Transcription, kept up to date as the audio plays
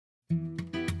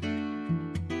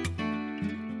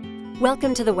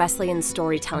Welcome to the Wesleyan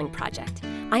Storytelling Project.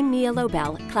 I'm Mia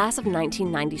Lobel, class of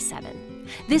 1997.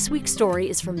 This week's story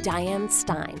is from Diane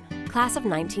Stein, class of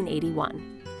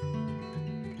 1981.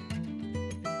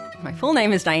 My full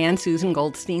name is Diane Susan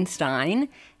Goldstein Stein,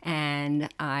 and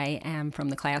I am from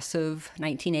the class of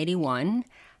 1981.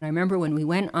 I remember when we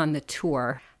went on the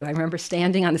tour, I remember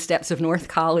standing on the steps of North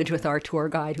College with our tour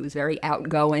guide, who was very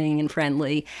outgoing and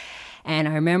friendly. And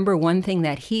I remember one thing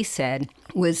that he said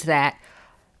was that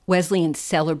Wesleyan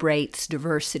celebrates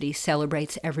diversity,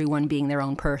 celebrates everyone being their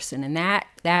own person. And that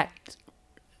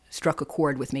struck a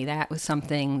chord with me. That was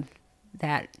something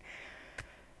that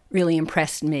really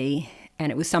impressed me.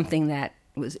 And it was something that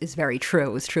is very true.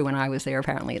 It was true when I was there.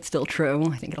 Apparently it's still true.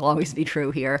 I think it'll always be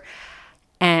true here.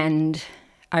 And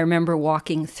I remember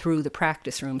walking through the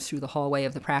practice rooms, through the hallway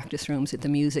of the practice rooms at the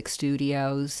music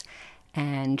studios,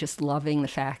 and just loving the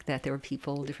fact that there were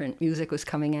people, different music was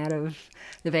coming out of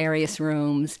the various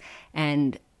rooms.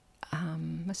 And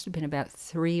must have been about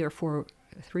 3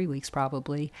 weeks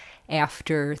probably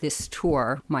after this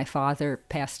tour, my father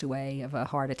passed away of a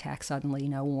heart attack suddenly,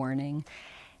 no warning.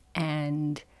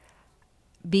 And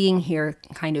being here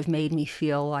kind of made me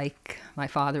feel like my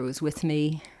father was with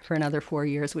me for another 4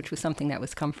 years, which was something that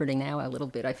was comforting now a little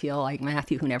bit. I feel like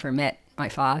Matthew, who never met my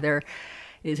father,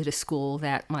 is at a school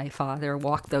that my father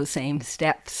walked those same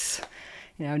steps,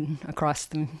 across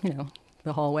the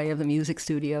hallway of the music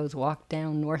studios, walked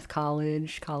down North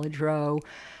College, College Row.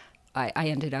 I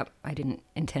didn't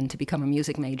intend to become a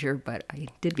music major, but I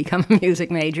did become a music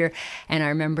major. And I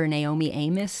remember Naomi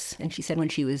Amos, and she said when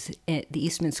she was at the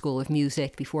Eastman School of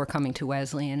Music before coming to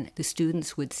Wesleyan, the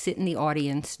students would sit in the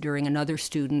audience during another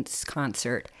student's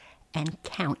concert and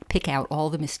pick out all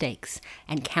the mistakes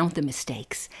and count the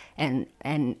mistakes and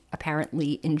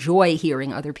apparently enjoy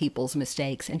hearing other people's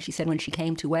mistakes. And she said when she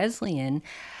came to Wesleyan,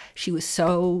 she was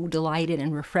so delighted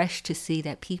and refreshed to see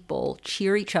that people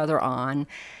cheer each other on,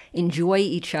 enjoy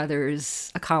each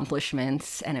other's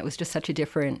accomplishments, and it was just such a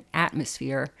different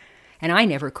atmosphere. And I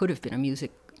never could have been a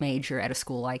music major at a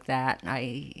school like that.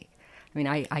 I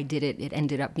did it. It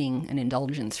ended up being an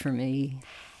indulgence for me.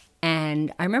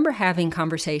 And I remember having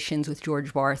conversations with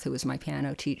George Barth, who was my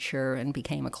piano teacher and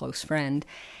became a close friend.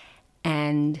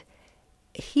 And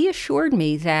he assured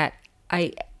me that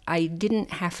I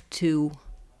didn't have to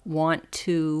want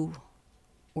to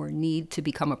or need to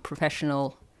become a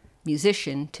professional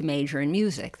musician to major in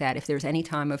music, that if there's any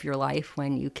time of your life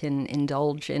when you can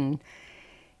indulge in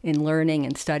learning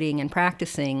and studying and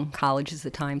practicing, college is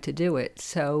the time to do it.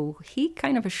 So he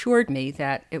kind of assured me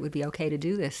that it would be okay to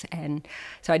do this. And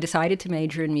so I decided to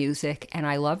major in music, and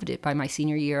I loved it. By my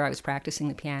senior year, I was practicing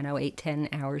the piano 8-10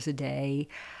 hours a day.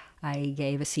 I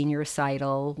gave a senior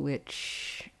recital,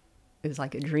 which is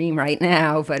like a dream right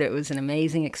now, but it was an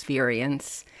amazing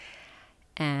experience.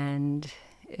 And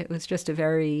it was just a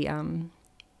very,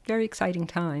 very exciting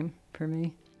time for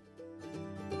me.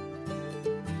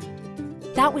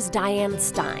 That was Diane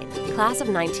Stein, class of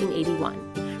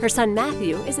 1981. Her son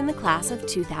Matthew is in the class of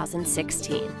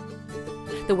 2016.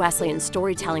 The Wesleyan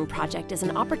Storytelling Project is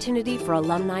an opportunity for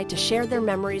alumni to share their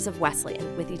memories of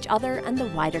Wesleyan with each other and the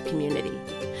wider community.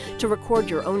 To record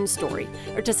your own story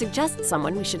or to suggest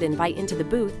someone we should invite into the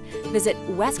booth, visit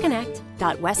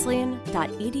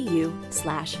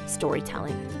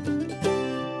wesconnect.wesleyan.edu/storytelling.